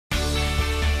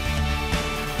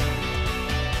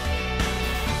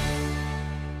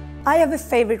I have a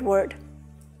favorite word.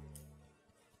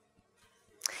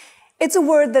 It's a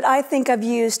word that I think I've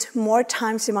used more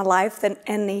times in my life than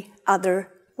any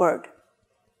other word.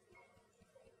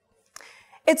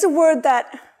 It's a word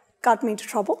that got me into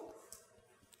trouble,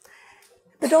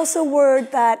 but also a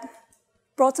word that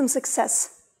brought some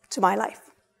success to my life.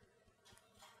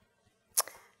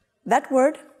 That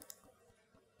word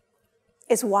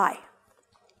is why.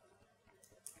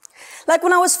 Like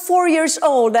when I was 4 years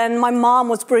old and my mom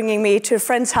was bringing me to a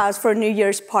friend's house for a New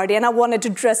Year's party and I wanted to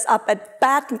dress up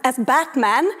as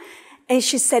Batman, and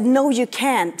she said, "No, you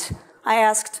can't." I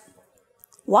asked,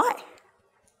 why?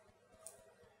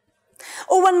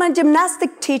 Or when my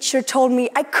gymnastic teacher told me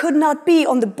I could not be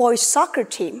on the boys' soccer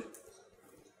team,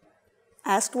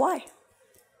 I asked why.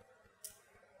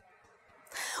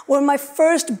 Or my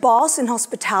first boss in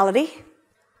hospitality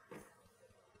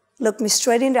looked me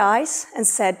straight in the eyes and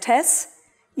said, "Tess,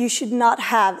 you should not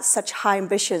have such high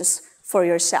ambitions for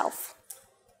yourself."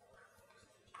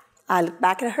 I looked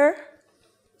back at her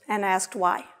and asked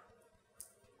why.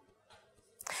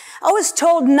 I was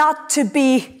told not to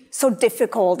be so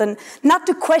difficult and not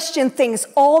to question things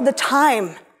all the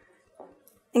time.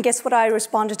 And guess what I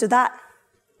responded to that?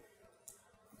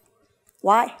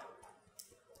 Why?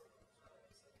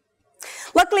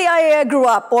 Luckily, I grew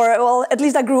up, or well, at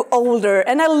least I grew older,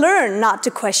 and I learned not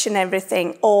to question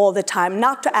everything all the time,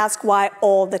 not to ask why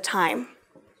all the time.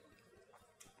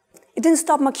 It didn't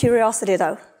stop my curiosity,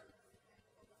 though.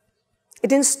 It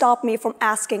didn't stop me from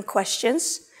asking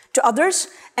questions to others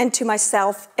and to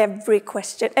myself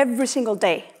every single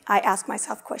day. I ask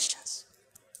myself questions.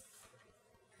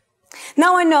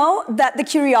 Now I know that the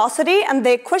curiosity and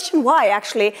the question why,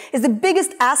 actually, is the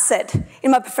biggest asset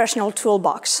in my professional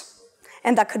toolbox.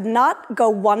 And that could not go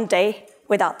one day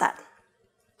without that.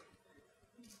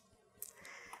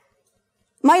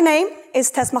 My name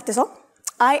is Tess Mattisson.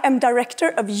 I am Director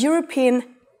of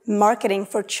European Marketing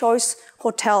for Choice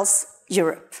Hotels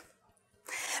Europe.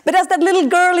 But as that little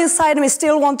girl inside me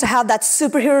still wants to have that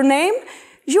superhero name,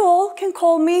 you all can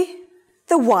call me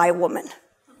the Why Woman.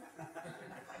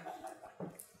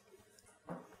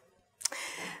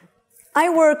 I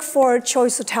work for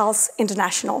Choice Hotels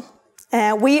International.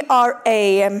 We are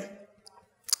a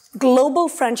global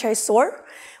franchisor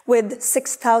with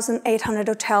 6,800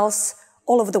 hotels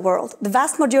all over the world. The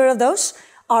vast majority of those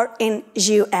are in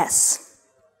US.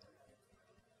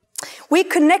 We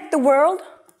connect the world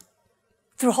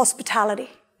through hospitality.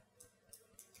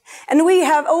 And we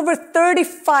have over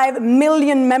 35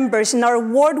 million members in our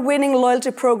award-winning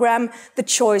loyalty program, The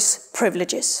Choice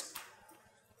Privileges.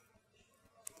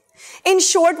 In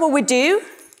short, what we do,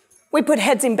 we put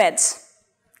heads in beds.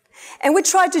 And we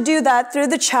try to do that through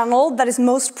the channel that is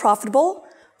most profitable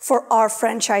for our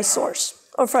franchisors,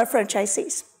 or for our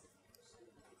franchisees.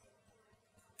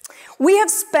 We have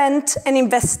spent and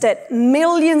invested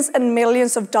millions and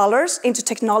millions of dollars into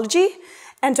technology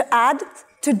and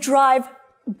to drive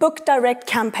book direct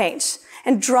campaigns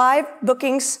and drive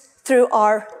bookings through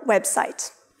our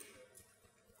website.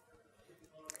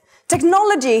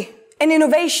 Technology and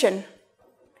innovation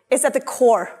is at the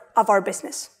core of our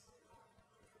business.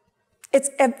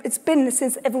 It's been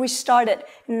since ever we started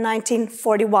in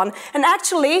 1941. And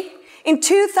actually, in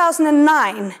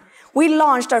 2009, we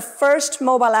launched our first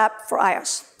mobile app for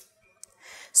iOS.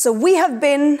 So we have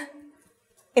been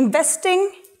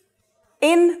investing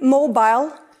in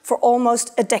mobile for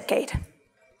almost a decade.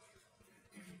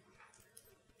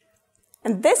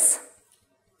 And this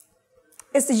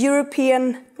is the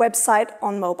European website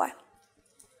on mobile.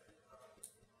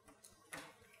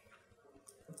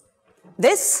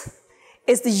 This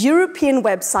is the European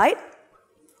website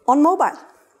on mobile.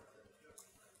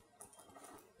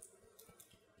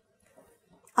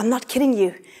 I'm not kidding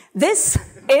you. This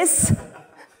is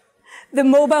the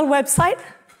mobile website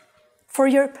for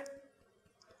Europe.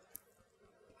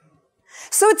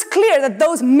 So it's clear that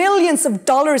those millions of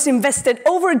dollars invested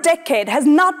over a decade has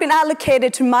not been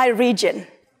allocated to my region.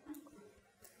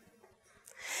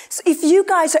 So if you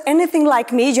guys are anything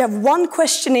like me, you have one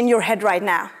question in your head right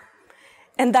now.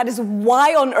 And that is,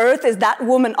 why on earth is that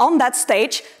woman on that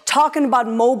stage talking about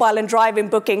mobile and driving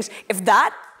bookings if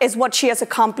that is what she has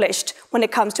accomplished when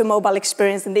it comes to mobile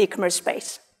experience in the e-commerce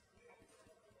space?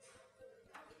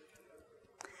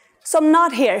 So I'm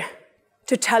not here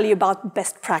to tell you about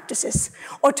best practices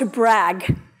or to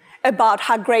brag about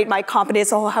how great my company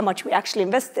is or how much we actually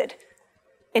invested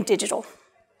in digital.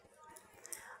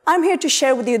 I'm here to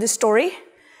share with you the story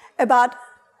about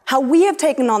how we have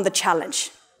taken on the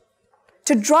challenge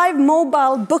to drive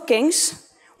mobile bookings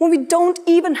when we don't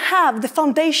even have the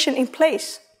foundation in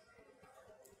place.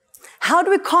 How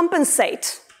do we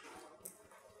compensate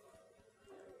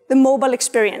the mobile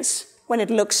experience when it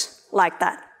looks like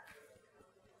that?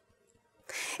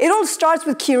 It all starts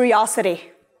with curiosity.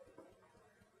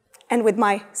 And with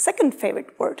my second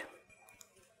favorite word,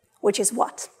 which is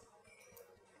what?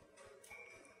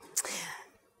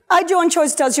 I joined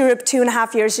Choice Hotels Europe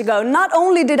 2.5 years ago. Not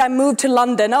only did I move to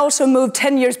London, I also moved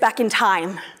 10 years back in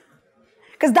time.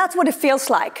 Because that's what it feels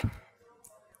like.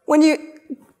 When you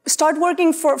start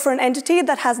working for an entity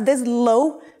that has this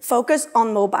low focus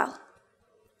on mobile.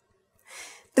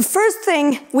 The first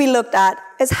thing we looked at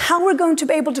is how we're going to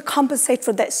be able to compensate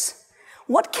for this.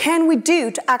 What can we do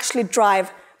to actually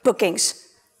drive bookings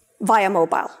via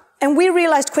mobile? And we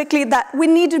realized quickly that we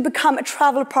needed to become a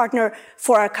travel partner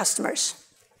for our customers.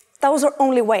 That was our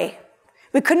only way.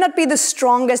 We could not be the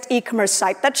strongest e-commerce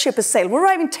site. That ship has sailed. We're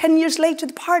arriving 10 years late to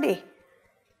the party.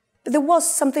 But there was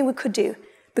something we could do.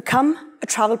 Become a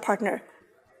travel partner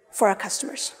for our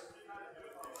customers.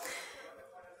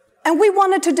 And we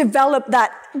wanted to develop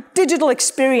that digital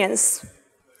experience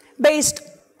based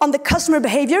on the customer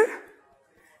behavior,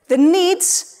 the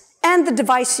needs, and the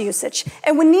device usage.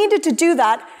 And we needed to do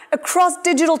that across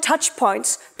digital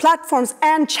touchpoints, platforms,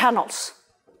 and channels.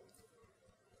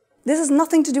 This has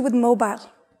nothing to do with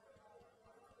mobile.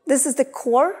 This is the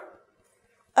core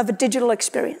of a digital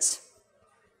experience.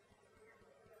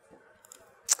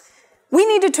 We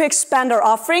needed to expand our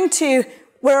offering to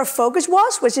where our focus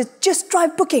was, which is just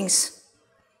drive bookings,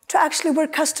 to actually where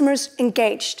customers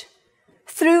engaged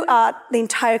throughout the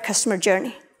entire customer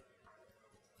journey.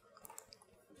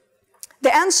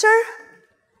 The answer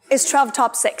is Travel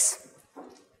Top 6.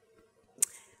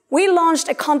 We launched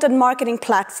a content marketing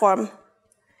platform.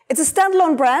 It's a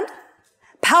standalone brand,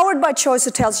 powered by Choice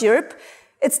Hotels Europe.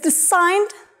 It's designed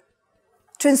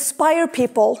to inspire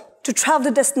people to travel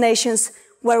to destinations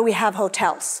where we have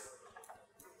hotels.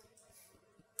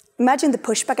 Imagine the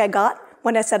pushback I got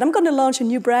when I said, I'm going to launch a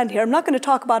new brand here. I'm not going to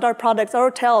talk about our products, our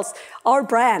hotels, our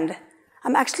brand.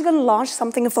 I'm actually going to launch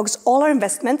something and focus all our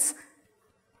investments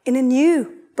in a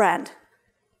new brand,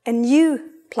 a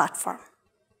new platform.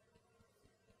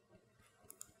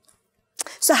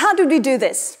 So how did we do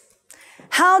this?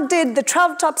 How did the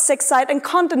Travel Top 6 site and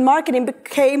content marketing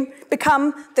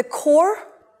become the core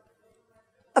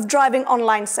of driving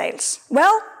online sales?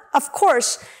 Well, of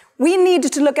course, we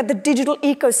needed to look at the digital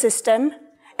ecosystem,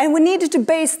 and we needed to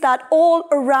base that all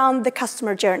around the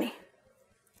customer journey.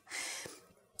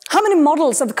 How many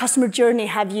models of the customer journey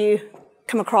have you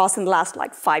come across in the last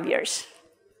 5 years?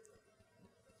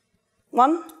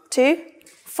 1, 2,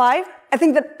 5? I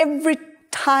think that every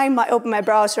time I open my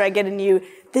browser, I get a new,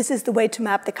 this is the way to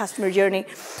map the customer journey.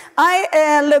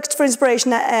 I looked for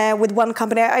inspiration with one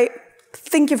company. I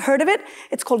think you've heard of it.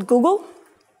 It's called Google.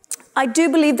 I do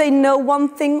believe they know one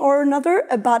thing or another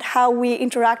about how we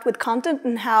interact with content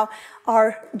and how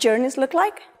our journeys look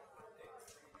like.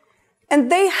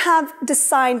 And they have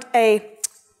designed a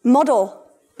model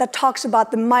that talks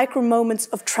about the micro moments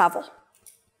of travel.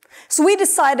 So we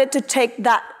decided to take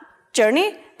that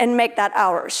journey and make that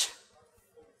ours.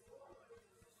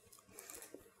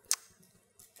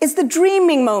 It's the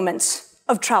dreaming moments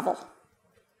of travel.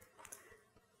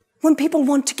 When people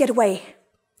want to get away.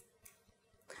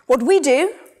 What we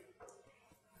do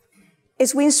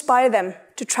is we inspire them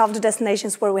to travel to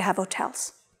destinations where we have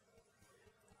hotels.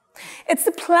 It's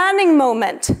the planning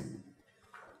moment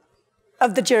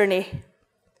of the journey,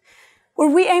 where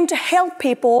we aim to help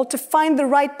people to find the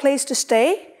right place to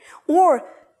stay or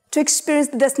to experience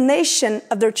the destination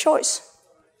of their choice.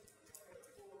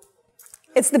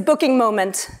 It's the booking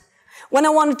moment, when I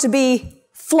want it to be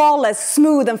flawless,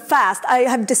 smooth, and fast. I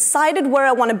have decided where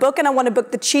I want to book, and I want to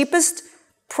book the cheapest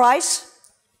price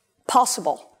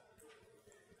possible.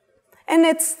 And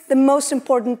it's the most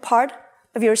important part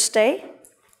of your stay,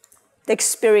 the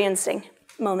experiencing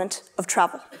moment of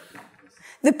travel.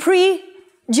 The pre,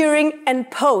 during,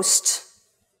 and post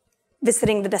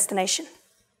visiting the destination.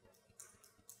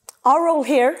 Our role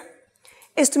here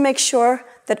is to make sure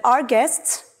that our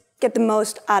guests get the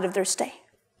most out of their stay.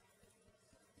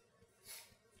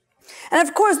 And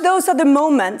of course, those are the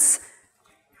moments.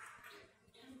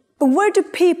 But where do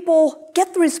people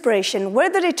get their inspiration? Where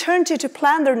do they turn to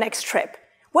plan their next trip?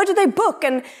 Where do they book?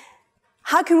 And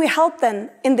how can we help them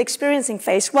in the experiencing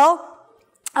phase? Well,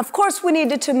 of course, we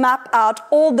needed to map out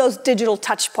all those digital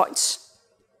touch points.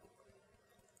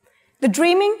 The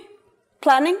dreaming,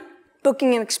 planning,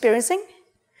 booking, and experiencing.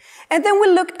 And then we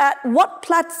looked at what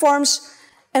platforms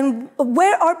and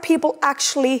where are people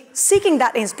actually seeking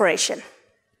that inspiration.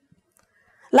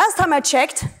 Last time I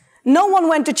checked, no one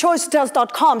went to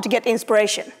choicehotels.com to get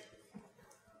inspiration.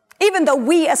 Even though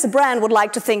we as a brand would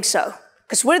like to think so,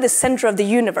 because we're the center of the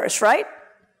universe, right?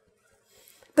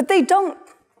 But they don't.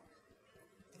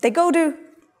 They go to,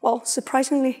 well,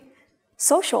 surprisingly,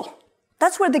 social.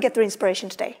 That's where they get their inspiration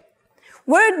today.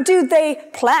 Where do they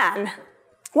plan?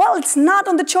 Well, it's not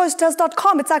on the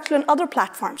choicetest.com, it's actually on other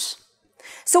platforms.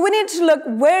 So we need to look,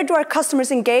 where do our customers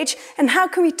engage, and how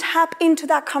can we tap into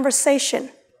that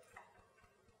conversation?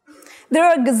 There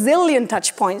are a gazillion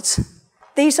touch points.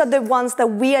 These are the ones that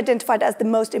we identified as the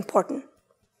most important.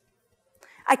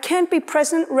 I can't be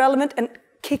present, relevant, and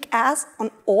kick ass on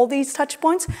all these touch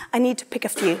points. I need to pick a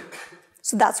few.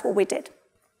 So that's what we did.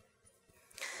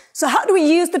 So how do we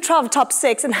use the Travel Top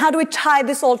 6, and how do we tie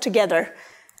this all together?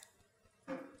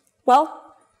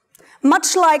 Well,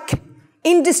 much like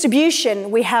in distribution,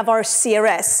 we have our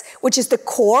CRS, which is the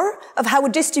core of how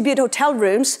we distribute hotel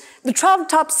rooms. The Travel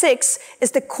Top 6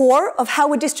 is the core of how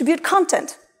we distribute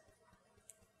content.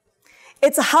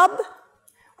 It's a hub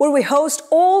where we host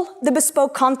all the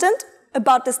bespoke content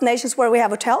about destinations where we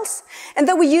have hotels, and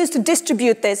that we use to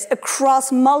distribute this across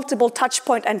multiple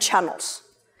touchpoints and channels,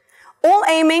 all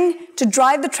aiming to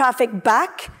drive the traffic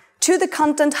back to the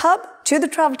content hub, to the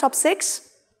Travel Top 6,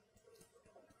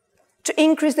 to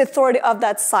increase the authority of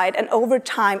that site and over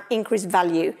time increase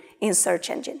value in search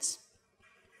engines.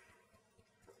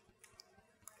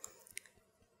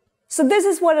 So this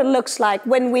is what it looks like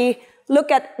when we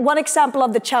look at one example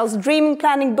of the channels: dreaming,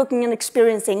 planning, booking, and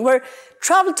experiencing, where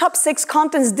Travel Top 6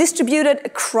 content is distributed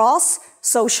across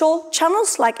social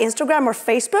channels like Instagram or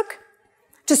Facebook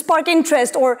to spark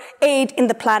interest or aid in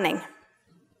the planning.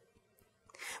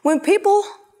 When people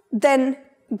then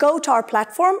go to our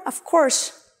platform, of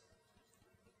course,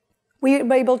 we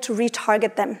are able to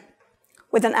retarget them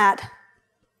with an ad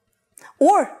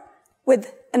or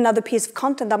with another piece of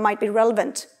content that might be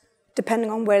relevant depending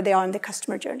on where they are in the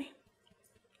customer journey.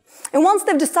 And once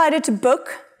they've decided to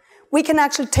book, we can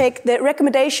actually take the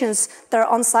recommendations that are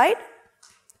on site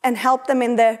and help them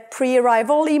in the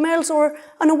pre-arrival emails or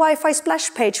on a Wi-Fi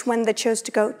splash page when they choose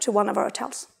to go to one of our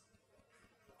hotels.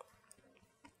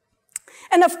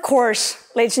 And of course,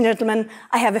 ladies and gentlemen,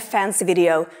 I have a fancy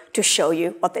video to show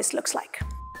you what this looks like.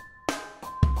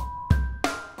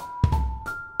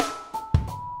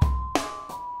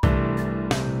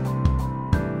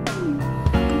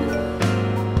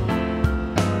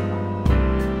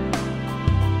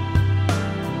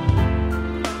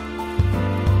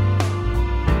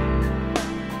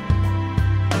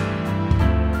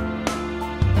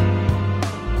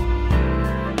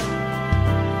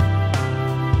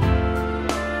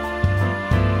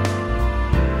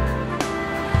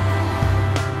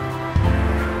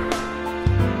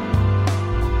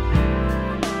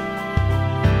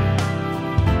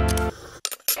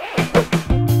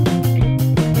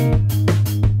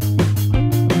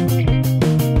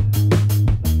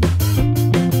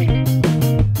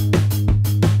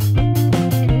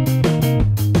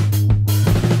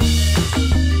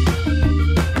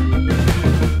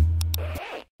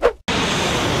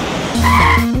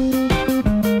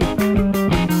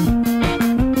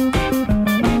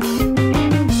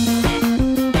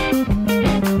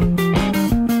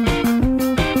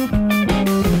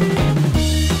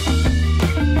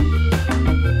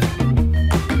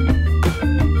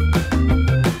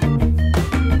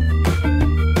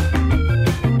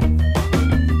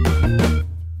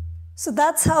 So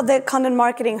that's how the Content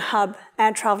Marketing Hub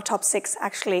and Travel Top 6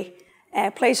 actually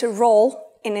plays a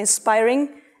role in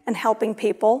inspiring and helping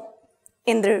people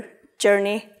in their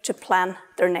journey to plan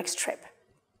their next trip.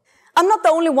 I'm not the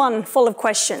only one full of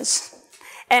questions.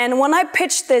 And when I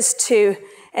pitched this to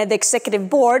the executive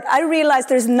board, I realized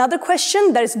there's another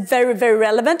question that is very, very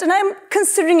relevant, and I'm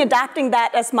considering adapting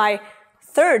that as my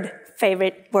third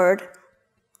favorite word.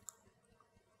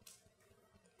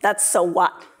 That's so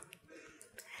what?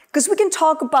 Because we can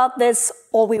talk about this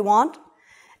all we want,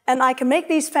 and I can make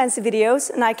these fancy videos,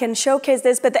 and I can showcase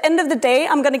this, but at the end of the day,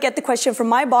 I'm going to get the question from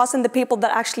my boss and the people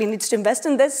that actually needs to invest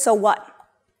in this, so what?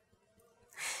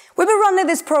 We've been running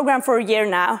this program for a year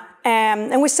now,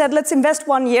 and we said, let's invest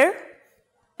 1 year,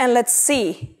 and let's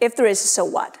see if there is a so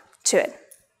what to it.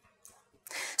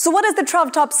 So what is the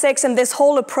Travel Top 6 and this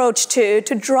whole approach to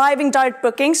driving direct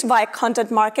bookings via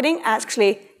content marketing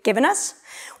actually given us?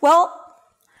 Well,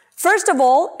 first of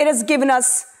all, it has given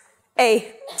us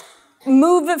a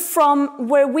move from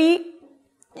where we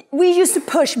used to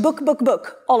push book, book,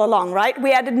 book all along, right?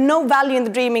 We added no value in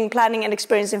the dreaming, planning, and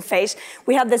experiencing phase.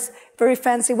 We had this very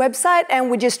fancy website,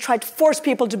 and we just tried to force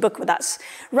people to book with us.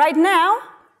 Right now,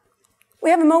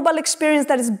 we have a mobile experience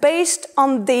that is based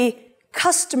on the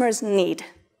customer's need.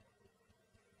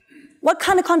 What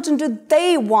kind of content do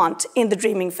they want in the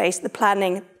dreaming phase, the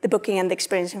planning, the booking, and the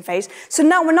experiencing phase? So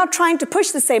now we're not trying to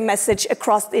push the same message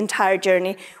across the entire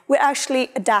journey. We're actually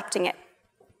adapting it.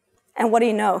 And what do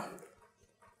you know?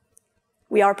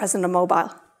 We are present on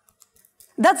mobile.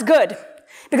 That's good,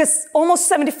 because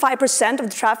almost 75% of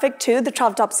the traffic to the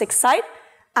Travel Top 6 site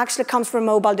actually comes from a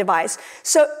mobile device.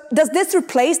 So does this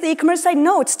replace the e-commerce site?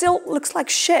 No, it still looks like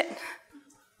shit.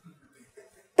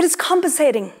 But it's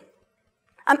compensating.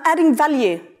 I'm adding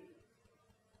value.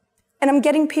 And I'm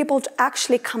getting people to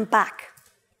actually come back.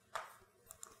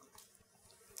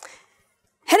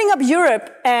 Heading up Europe,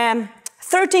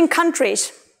 13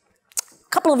 countries, a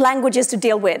couple of languages to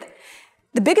deal with.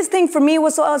 The biggest thing for me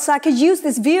was also I could use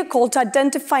this vehicle to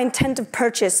identify intent of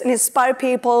purchase and inspire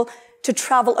people to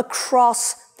travel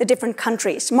across the different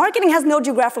countries. Marketing has no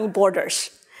geographical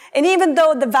borders. And even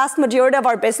though the vast majority of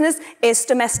our business is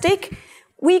domestic,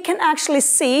 we can actually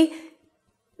see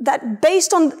that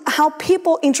based on how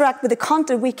people interact with the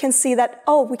content, we can see that,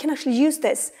 oh, we can actually use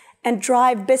this and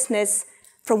drive business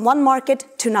from one market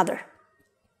to another.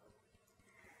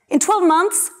 In 12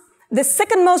 months, the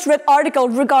second most read article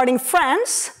regarding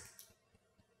France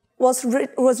was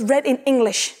read in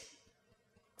English.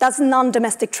 That's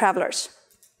non-domestic travelers.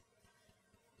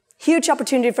 Huge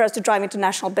opportunity for us to drive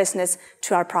international business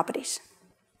to our properties.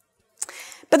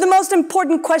 But the most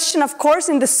important question, of course,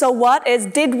 in the so what is,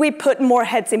 did we put more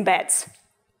heads in beds?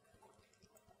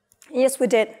 Yes, we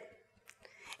did.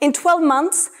 In 12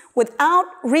 months, without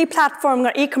re-platforming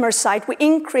our e-commerce site, we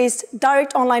increased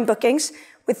direct online bookings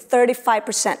with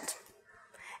 35%.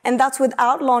 And that's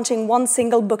without launching one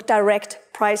single book direct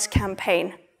price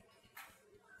campaign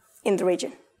in the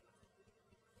region.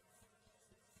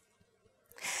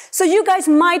 So you guys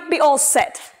might be all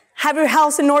set, have your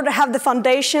house in order, have the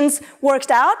foundations worked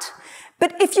out,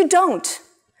 but if you don't,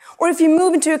 or if you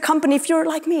move into a company, if you're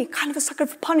like me, kind of a sucker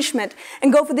for punishment,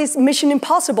 and go for these mission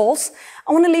impossibles,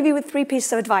 I want to leave you with 3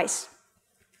 pieces of advice.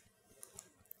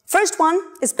 First one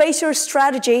is base your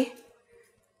strategy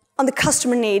on the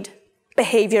customer need,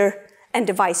 behavior, and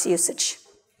device usage,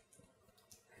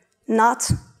 not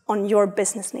on your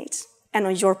business needs and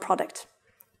on your product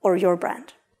or your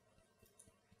brand.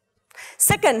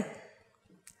 Second,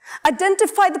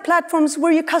 identify the platforms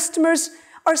where your customers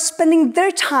are spending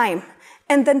their time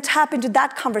and then tap into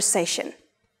that conversation.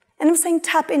 And I'm saying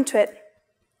tap into it.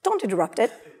 Don't interrupt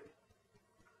it.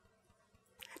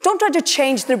 Don't try to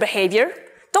change their behavior.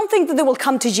 Don't think that they will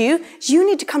come to you. You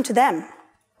need to come to them.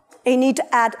 And you need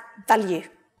to add value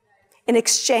in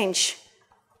exchange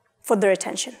for their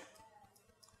attention.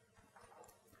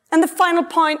 And the final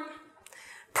point,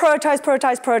 prioritize,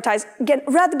 prioritize, prioritize. Again,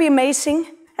 rather be amazing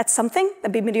at something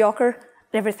than be mediocre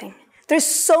at everything. There's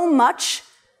so much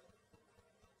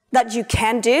that you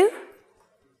can do.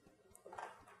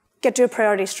 Get your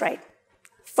priorities straight.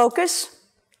 Focus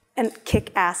and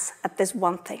kick ass at this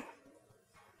one thing.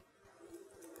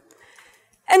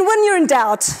 And when you're in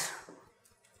doubt,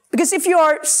 because if you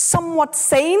are somewhat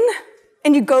sane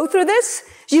and you go through this,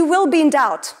 you will be in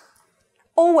doubt.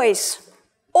 Always,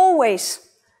 always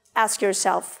ask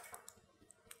yourself,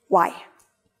 why?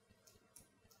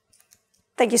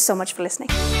 Thank you so much for listening.